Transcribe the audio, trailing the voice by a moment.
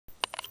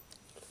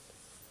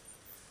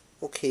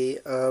Okay,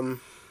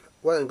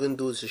 what I'm going to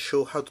do is to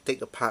show how to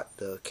take apart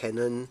the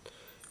Canon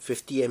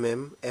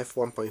 50mm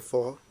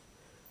f1.4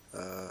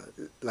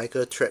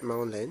 Leica thread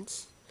mount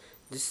lens.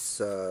 This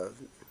is a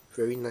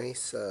very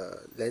nice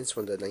lens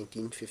from the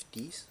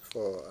 1950s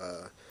for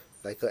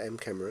Leica M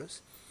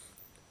cameras.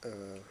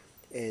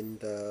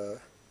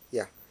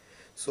 Yeah,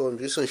 so I'm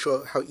just going to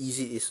show how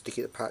easy it is to take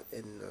it apart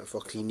and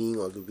for cleaning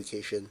or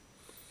lubrication.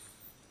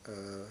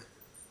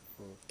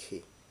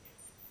 Okay,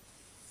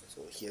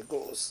 so here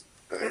goes.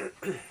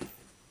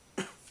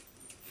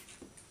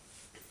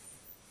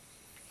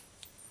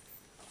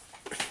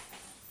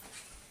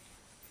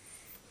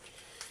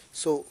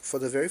 So for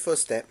the very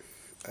first step,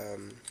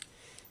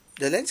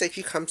 the lens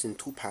actually comes in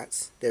two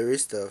parts. There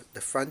is the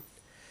front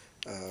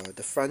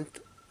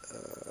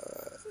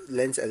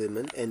lens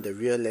element and the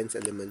rear lens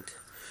element.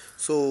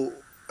 So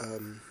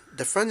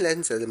the front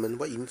lens element,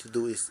 what you need to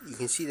do is, you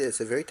can see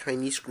there's a very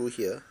tiny screw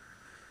here.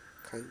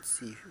 Can't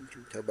see if you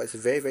can tell, but it's a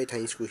very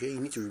tiny screw here. You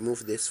need to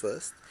remove this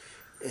first,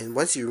 and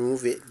once you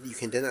remove it, you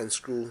can then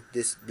unscrew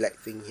this black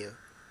thing here,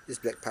 this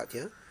black part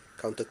here,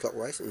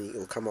 counterclockwise, and it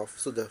will come off.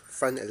 So the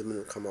front element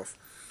will come off.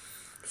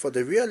 For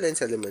the rear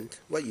lens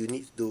element, what you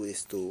need to do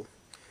is to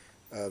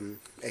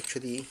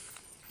actually,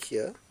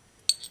 here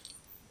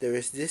there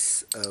is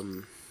this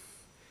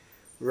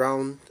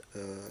round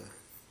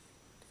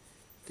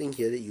thing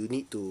here that you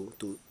need to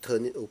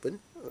turn it open.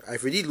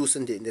 I've already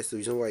loosened it, and that's the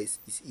reason why it's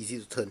easy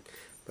to turn.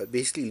 But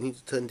basically you need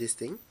to turn this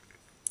thing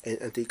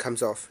until it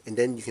comes off, and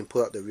then you can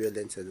pull out the rear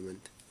lens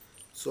element.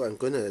 So I'm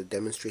going to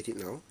demonstrate it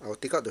now. I'll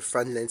take out the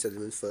front lens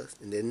element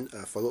first, and then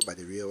followed by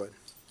the rear one.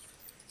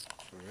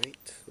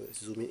 Alright, so let's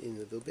zoom it in a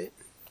little bit,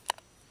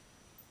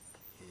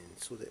 and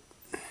so that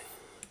you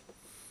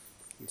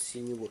can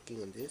see me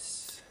working on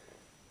this.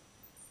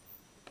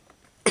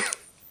 Okay,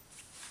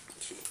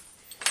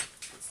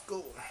 let's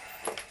go.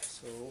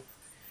 So,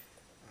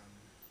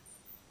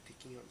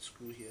 taking out the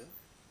screw here.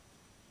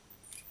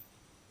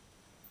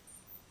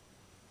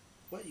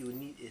 What you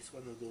need is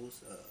one of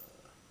those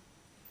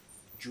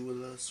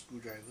jeweler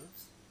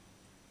screwdrivers,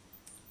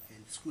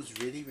 and the screw is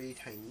really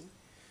tiny.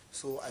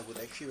 So I would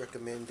actually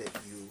recommend that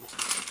you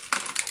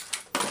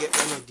get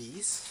one of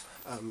these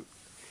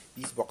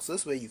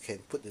boxes where you can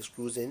put the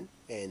screws in,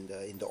 and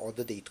in the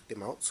order that you took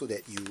them out, so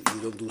that you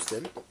don't lose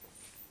them.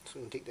 So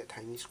you take that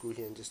tiny screw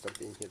here and just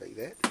dump it in here like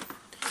that,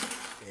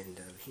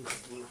 and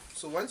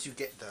so once you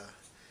get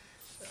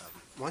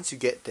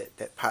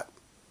that part,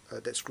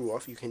 that screw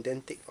off, you can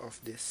then take off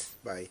this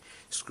by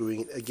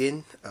screwing it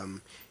again.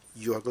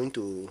 You are going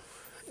to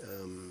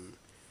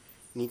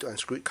need to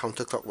unscrew it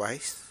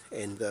counterclockwise,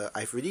 and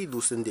I've already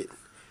loosened it,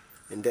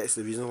 and that's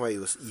the reason why it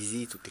was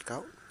easy to take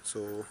out.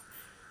 So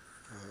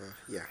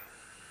yeah,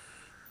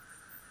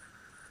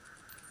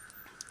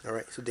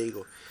 alright, so there you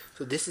go.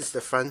 So this is the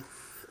front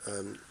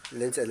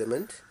lens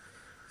element,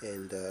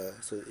 and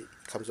so it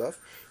comes off.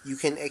 You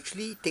can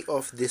actually take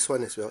off this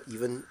one as well.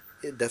 Even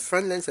the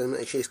front lens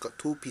element actually has got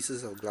two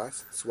pieces of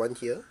glass. It's one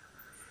here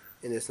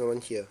and there's no one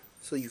here,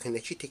 so you can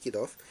actually take it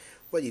off.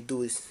 What you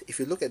do is, if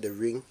you look at the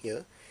ring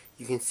here,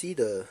 you can see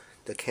the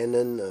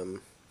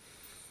Canon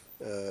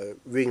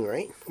ring,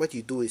 right? What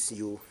you do is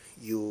you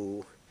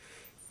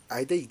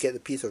either you get a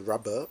piece of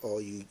rubber,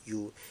 or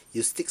you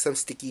stick some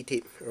sticky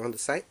tape around the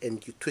side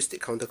and you twist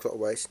it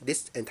counterclockwise.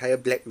 This entire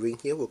black ring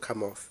here will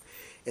come off,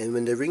 and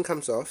when the ring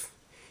comes off,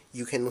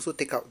 you can also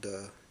take out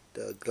the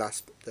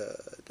glass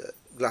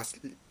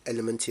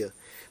element here.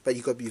 But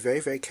you got to be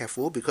very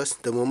careful, because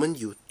the moment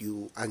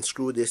you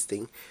unscrew this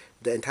thing,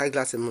 the entire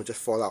glass element will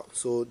just fall out.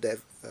 So that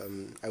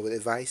I would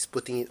advise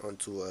putting it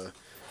onto a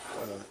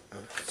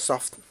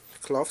soft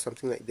cloth,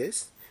 something like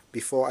this,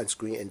 before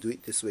unscrewing, and do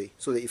it this way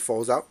so that it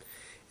falls out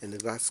and the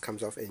glass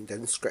comes off and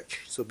doesn't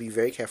scratch. So be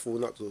very careful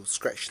not to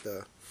scratch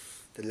the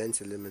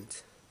lens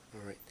element.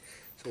 Alright,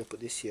 so I'll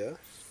put this here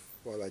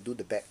while I do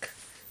the back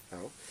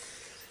now.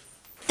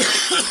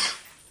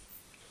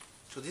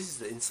 So this is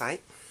the inside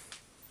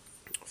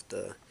of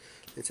the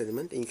lens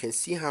element, and you can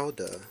see how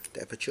the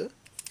aperture,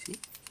 see?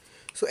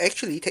 So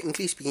actually,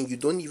 technically speaking, you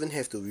don't even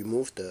have to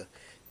remove the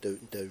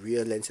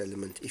rear lens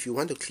element. If you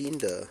want to clean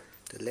the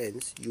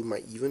lens, you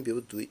might even be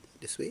able to do it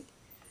this way.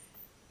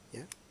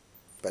 Yeah,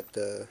 but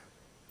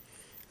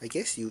I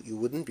guess you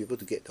wouldn't be able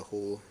to get the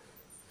whole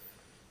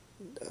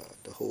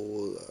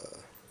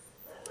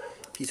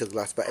piece of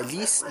glass, but at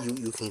least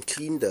you can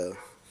clean the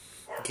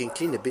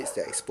bits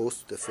that are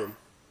exposed to the film.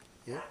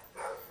 Yeah.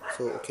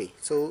 So okay,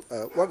 so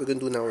what we're going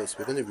to do now is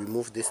we're going to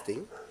remove this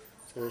thing.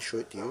 So I'm going to show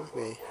it to you.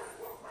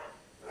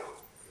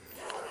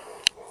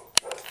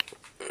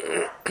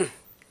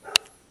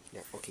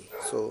 Yeah, okay,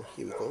 so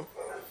here we go.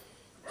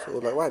 So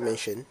like what I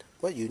mentioned,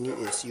 what you need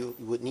is, you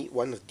would need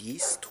one of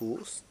these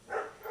tools,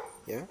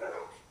 yeah,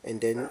 and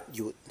then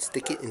you would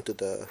stick it into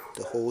the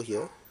hole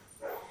here,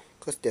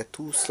 because there are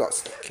two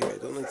slots. Okay, I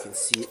don't know if you can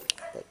see it,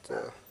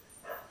 but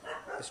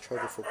let's try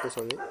to focus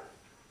on it.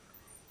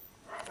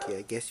 Okay,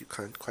 I guess you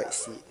can't quite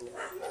see it.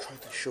 I'll try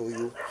to show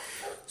you.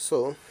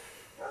 So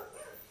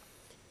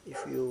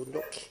if you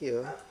look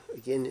here,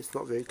 again it's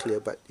not very clear,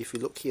 but if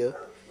you look here,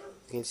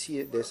 you can see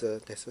it, there's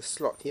a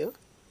slot here,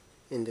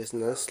 and there's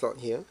another slot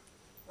here.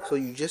 So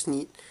you just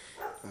need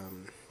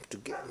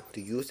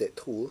to use that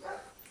tool,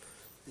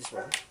 this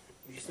one.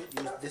 You just need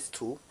to use this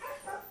tool,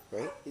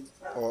 right?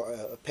 Or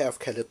a pair of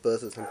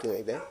calipers or something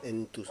like that,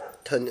 and to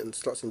turn it on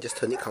slots and just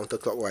turn it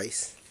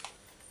counterclockwise.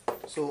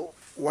 So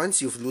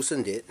once you've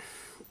loosened it,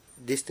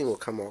 this thing will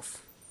come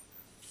off.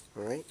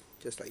 Alright,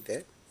 just like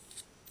that.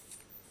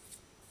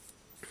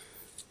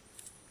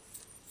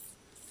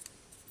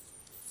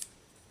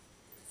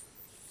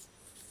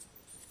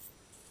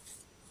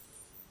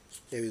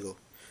 There we go.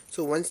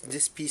 So once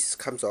this piece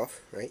comes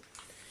off, right,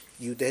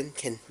 you then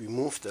can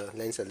remove the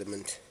lens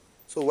element.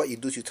 So what you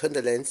do is you turn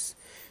the lens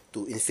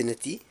to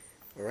infinity.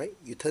 Alright,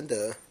 you turn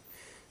the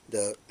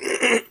the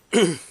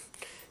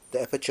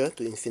aperture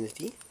to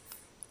infinity,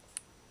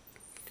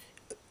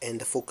 and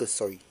the focus,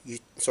 sorry,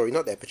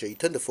 not the aperture, you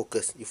turn the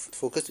focus, you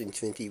focus to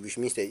infinity, which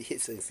means that it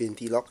hits the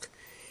infinity lock,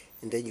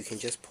 and then you can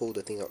just pull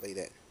the thing out like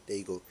that. There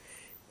you go.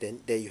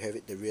 Then there you have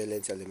it, the rear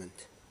lens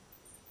element.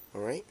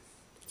 Alright,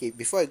 okay,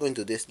 before I go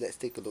into this, let's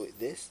take a look at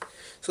this.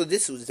 So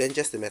this was then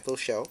just the metal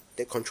shell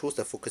that controls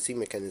the focusing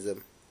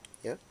mechanism.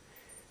 Yeah,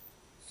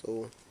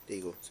 so there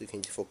you go, so you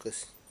can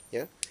focus.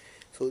 Yeah,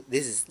 so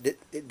this is,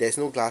 there's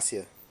no glass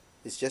here,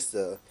 it's just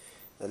a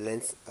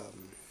lens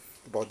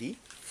body,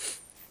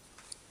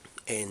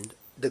 and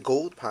the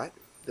gold part,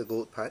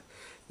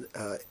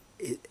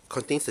 it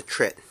contains the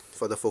thread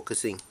for the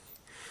focusing.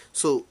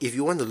 So if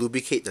you want to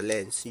lubricate the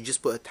lens, you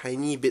just put a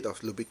tiny bit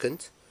of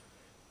lubricant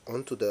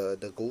onto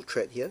the gold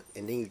thread here,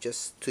 and then you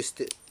just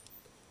twist it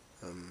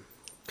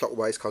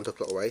clockwise,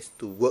 counterclockwise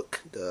to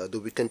work the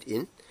lubricant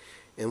in.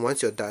 And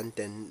once you're done,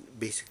 then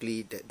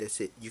basically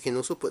that's it. You can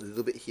also put a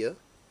little bit here.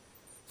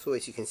 So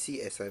as you can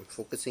see, as I'm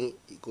focusing,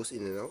 it goes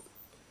in and out.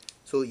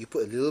 So you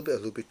put a little bit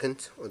of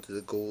lubricant onto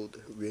the gold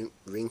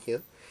ring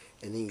here,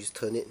 and then you just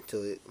turn it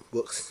until it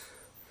works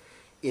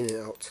in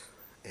and out.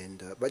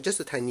 And but just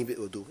a tiny bit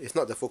will do. If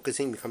not, the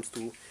focusing becomes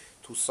too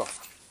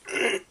soft.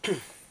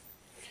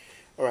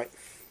 Alright,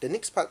 the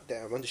next part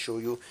that I want to show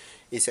you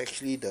is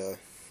actually the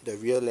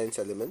rear lens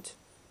element.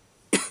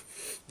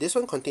 This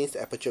one contains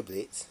the aperture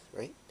blades,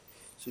 right?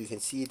 So you can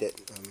see that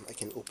I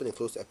can open and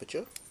close the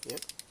aperture. Yeah.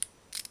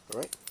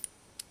 Alright.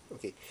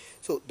 Okay.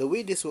 So the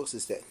way this works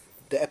is that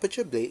the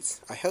aperture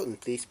blades are held in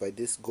place by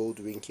this gold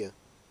ring here.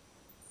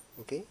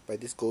 Okay, by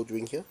this gold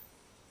ring here.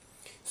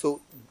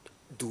 So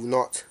do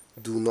not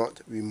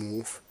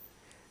remove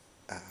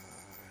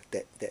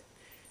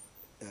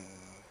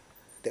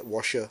that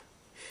washer,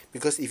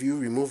 because if you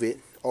remove it,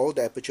 all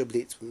the aperture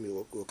blades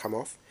will come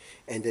off,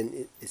 and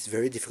then it's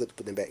very difficult to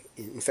put them back.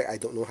 In fact, I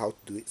don't know how to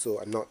do it, so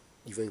I'm not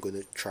even going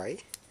to try.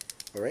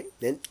 Alright,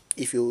 then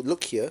if you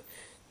look here,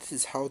 this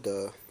is how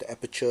the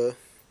aperture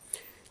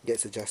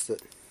gets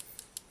adjusted.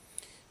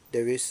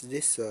 There is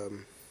this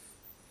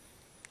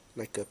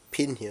like a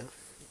pin here.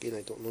 Again,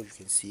 I don't know if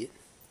you can see it,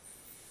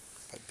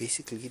 but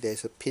basically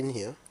there's a pin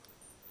here,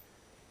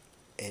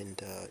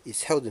 and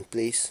it's held in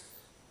place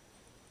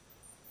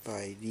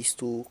by these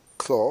two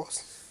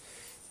claws,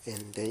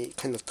 and then it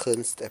kind of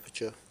turns the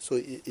aperture. So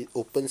it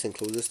opens and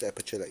closes the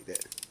aperture like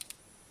that.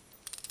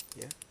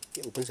 Yeah,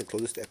 it opens and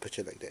closes the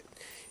aperture like that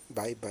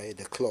by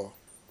the claw.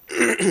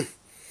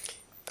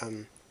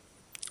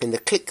 And the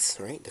clicks,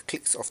 right? The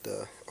clicks of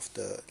the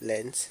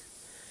lens,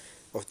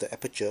 of the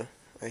aperture,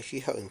 are actually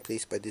held in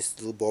place by this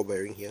little ball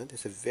bearing here.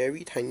 There's a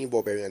very tiny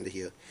ball bearing under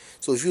here.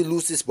 So if you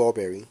lose this ball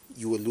bearing,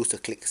 you will lose the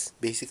clicks.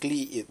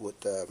 Basically, it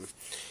would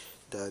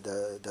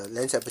the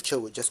lens aperture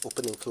would just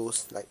open and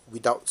close like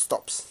without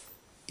stops.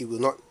 It will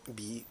not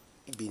be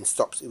in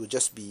stops. It will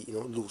just be, you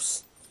know,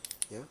 loose.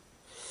 Yeah.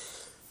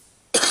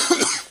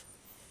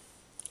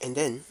 And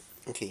then,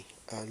 okay,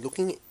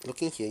 looking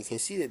here, you can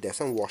see that there are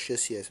some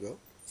washers here as well.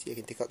 See, I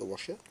can take out the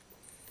washer.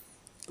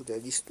 So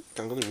at least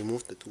I'm going to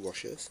remove the two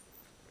washers.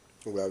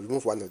 Well, I'll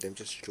remove one of them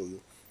just to show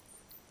you.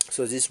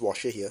 So this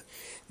washer here,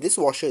 this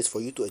washer is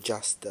for you to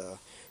adjust the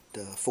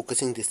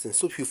focusing distance.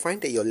 So if you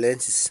find that your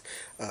lens is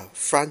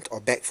front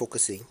or back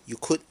focusing, you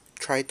could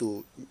try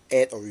to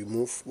add or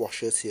remove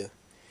washers here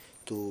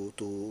to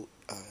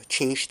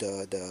change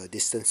the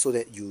distance so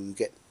that you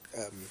get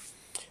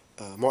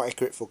more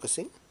accurate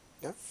focusing.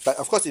 Yeah, but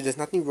of course, if there's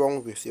nothing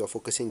wrong with your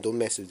focusing, don't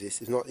mess with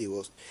this. If not,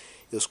 it'll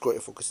screw up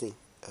your focusing.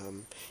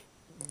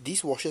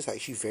 These washers are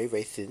actually very,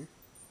 very thin,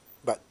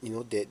 but you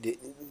know, they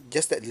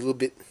just that little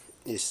bit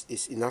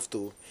is enough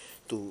to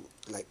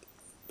like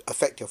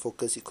affect your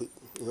focus. It could,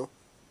 you know,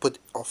 put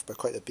it off by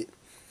quite a bit.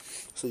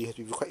 So you have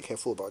to be quite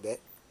careful about that.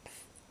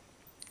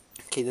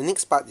 Okay, the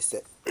next part is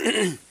that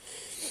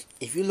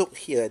if you look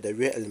here at the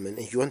rear element,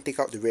 and if you want to take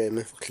out the rear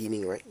element for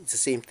cleaning, right, it's the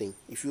same thing.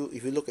 If you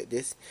look at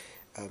this,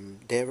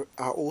 there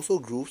are also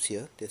grooves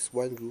here. There's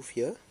one groove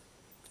here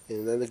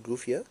and another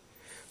groove here.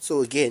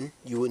 So again,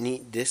 you would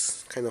need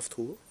this kind of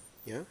tool,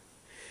 yeah,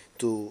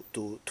 to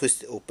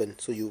twist it open.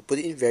 So you put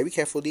it in very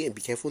carefully and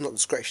be careful not to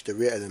scratch the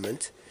rear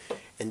element,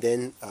 and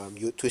then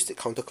you twist it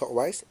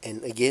counterclockwise,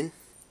 and again,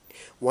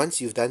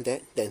 once you've done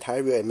that, the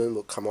entire rear element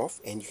will come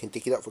off and you can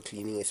take it out for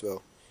cleaning as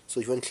well. So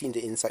if you want to clean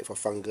the inside for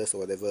fungus or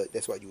whatever,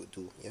 that's what you would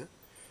do, yeah.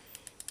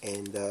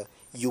 And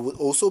you would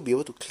also be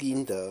able to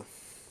clean the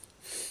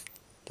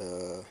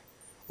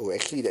oh,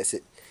 actually that's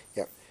it,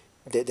 yeah.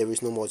 There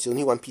is no more. It's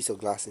only one piece of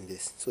glass in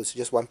this, so it's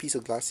just one piece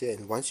of glass here,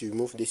 and once you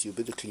remove this, you'll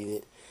be able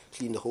to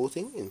clean the whole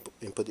thing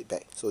and put it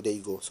back. So there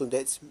you go. So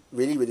that's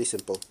really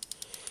simple.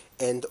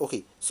 And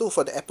okay, so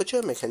for the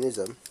aperture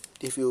mechanism,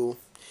 if you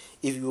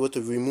were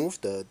to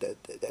remove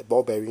that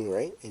ball bearing,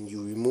 right, and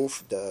you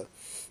remove the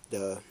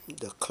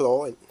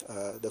claw,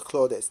 the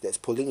claw that's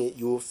pulling it,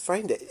 you will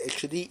find that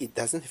actually it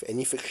doesn't have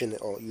any friction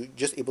at all. You're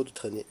just able to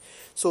turn it.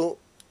 So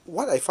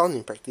what I found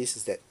in practice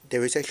is that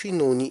there is actually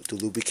no need to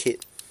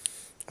lubricate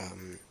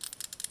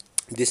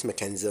this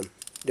mechanism.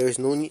 There is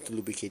no need to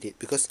lubricate it,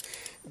 because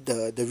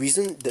the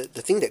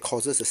thing that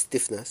causes the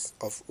stiffness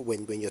of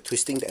when you're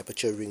twisting the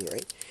aperture ring,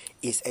 right,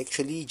 is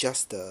actually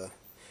just the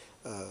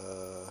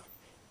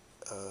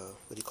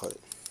what do you call it?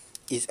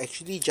 It's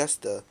actually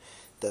just the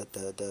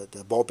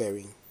ball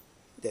bearing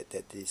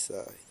that is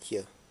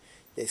here,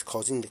 that is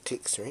causing the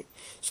clicks, right?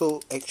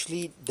 So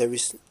actually there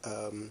is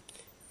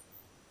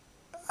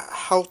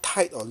how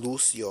tight or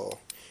loose your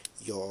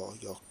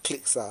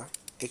clicks are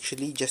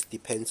actually just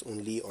depends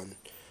only on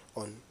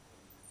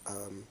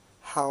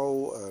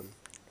how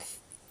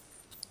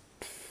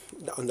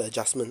on the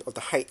adjustment of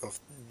the height of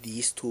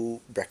these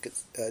two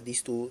brackets,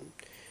 these two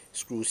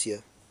screws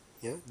here,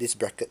 yeah, this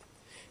bracket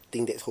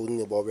thing that's holding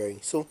the ball bearing.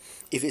 So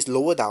if it's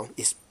lower down,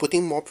 it's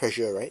putting more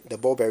pressure, right? The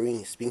ball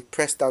bearing is being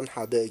pressed down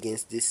harder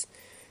against this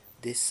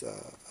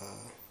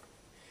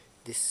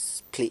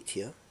plate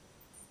here.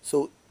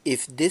 So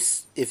if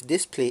this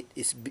plate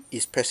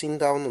is pressing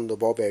down on the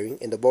ball bearing,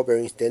 and the ball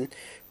bearing is then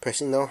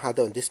pressing down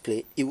harder on this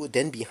plate, it would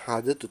then be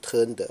harder to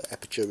turn the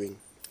aperture ring.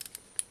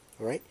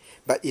 Alright?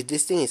 But if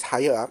this thing is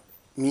higher up,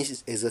 means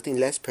it's exerting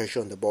less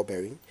pressure on the ball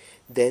bearing,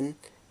 then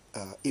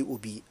it will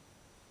be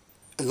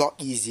a lot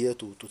easier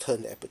to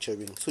turn the aperture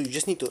ring. So you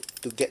just need to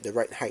get the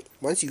right height.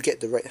 Once you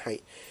get the right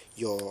height,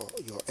 your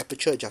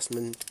aperture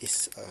adjustment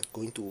is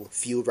going to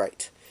feel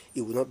right.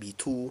 It will not be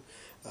too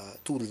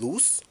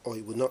loose, or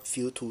it will not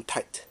feel too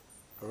tight.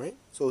 Alright,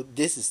 so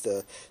this is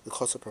the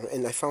cause of problem,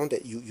 and I found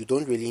that you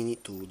don't really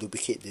need to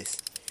lubricate this.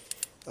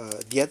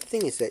 The other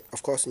thing is that,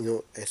 of course, you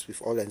know, as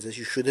with all lenses,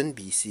 you shouldn't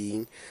be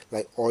seeing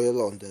like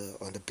oil on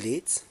the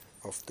blades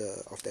of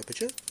the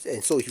aperture.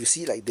 And so if you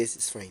see like this,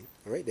 it's fine.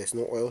 Alright, there's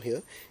no oil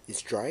here,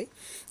 it's dry,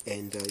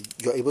 and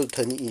you're able to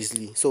turn it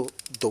easily. So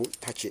don't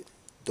touch it.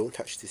 Don't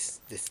touch this.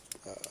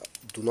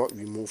 Do not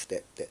remove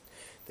that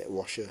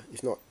washer.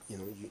 If not, you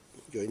know,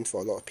 you're in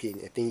for a lot of pain.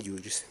 I think you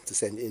just have to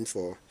send it in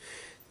for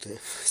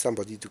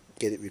somebody to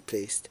get it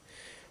replaced.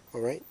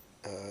 Alright,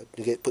 to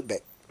get it put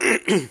back.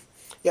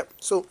 Yep,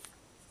 so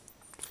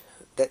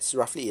that's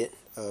roughly it.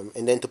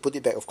 And then to put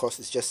it back, of course,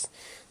 it's just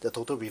the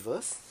total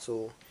reverse.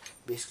 So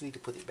basically, to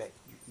put it back,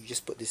 you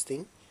just put this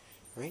thing,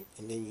 right,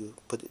 and then you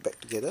put it back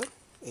together,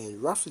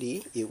 and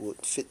roughly it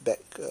would fit back.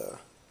 Let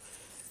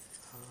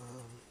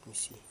me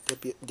see.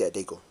 There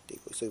you go.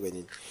 So it went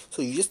in.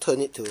 So you just turn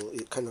it till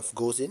it kind of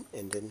goes in,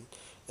 and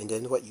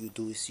then what you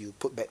do is you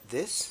put back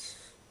this.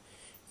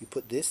 You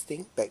put this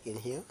thing back in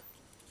here,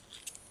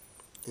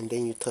 and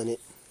then you turn it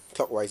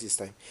clockwise this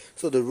time.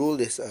 So the rule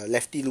is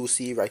lefty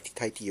loosey, righty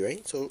tighty,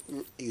 right? So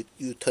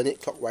you turn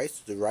it clockwise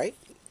to the right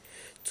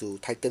to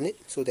tighten it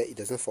so that it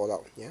doesn't fall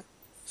out. Yeah.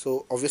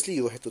 So obviously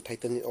you have to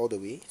tighten it all the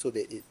way so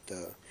that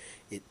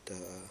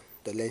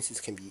the lenses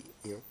can be,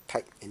 you know,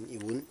 tight, and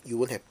you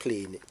won't have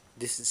play in it.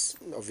 This is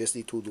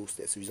obviously too loose.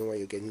 That's the reason why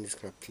you're getting this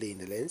kind of play in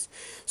the lens.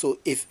 So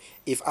if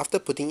after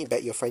putting it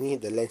back you're finding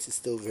the lens is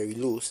still very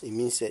loose, it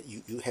means that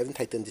you haven't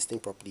tightened this thing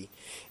properly.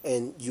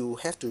 And you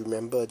have to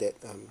remember that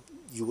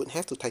you would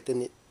have to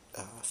tighten it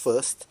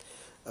first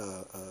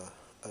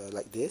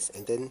like this,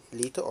 and then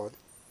later on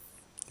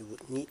you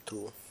would need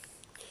to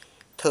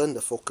turn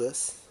the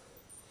focus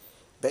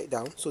back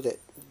down so that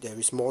there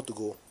is more to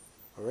go.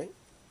 Alright,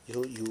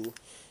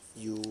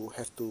 you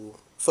have to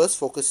first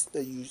focus.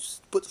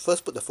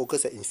 First put the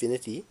focus at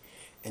infinity,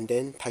 and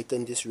then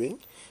tighten this ring,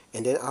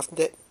 and then after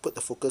that put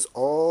the focus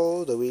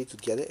all the way to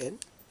the other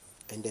end,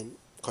 and then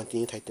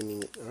continue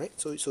tightening it. Alright,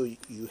 so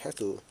you have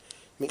to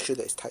make sure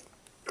that it's tight.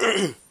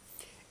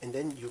 And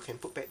then you can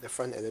put back the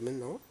front element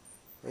now,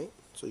 right?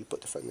 So you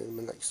put the front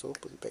element like so,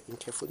 put it back in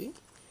carefully,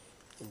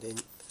 and then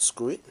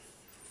screw it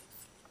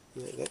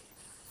like that.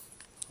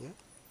 Yeah,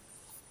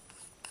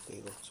 there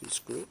you go. So you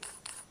screw it,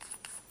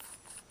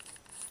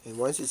 and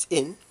once it's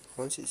in,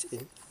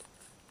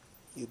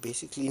 you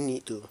basically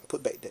need to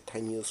put back that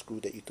tiny little screw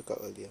that you took out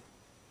earlier.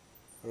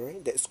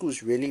 Alright, that screw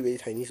is really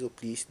tiny, so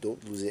please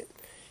don't lose it.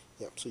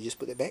 Yep, so you just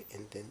put it back,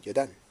 and then you're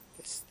done.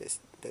 That's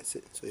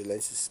it. So your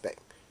lens is back.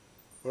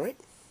 Alright,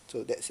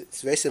 so that's it.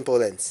 It's a very simple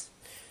lens.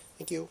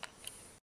 Thank you.